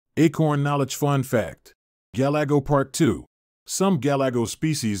Acorn Knowledge Fun Fact: Galago Part 2. Some Galago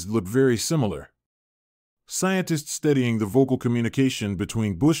species look very similar. Scientists studying the vocal communication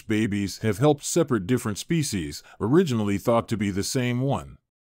between bush babies have helped separate different species, originally thought to be the same one.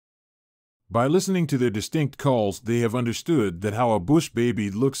 By listening to their distinct calls, they have understood that how a bush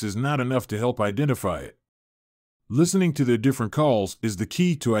baby looks is not enough to help identify it. Listening to their different calls is the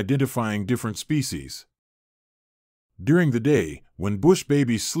key to identifying different species. During the day, when bush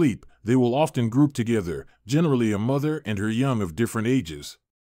babies sleep, they will often group together, generally a mother and her young of different ages.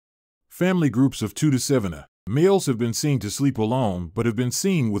 Family groups of 2 to 7. Males have been seen to sleep alone, but have been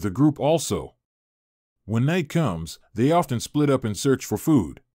seen with a group also. When night comes, they often split up and search for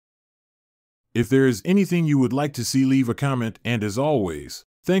food. If there is anything you would like to see, leave a comment, and as always,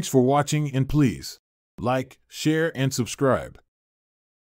 thanks for watching, and please like, share, and subscribe.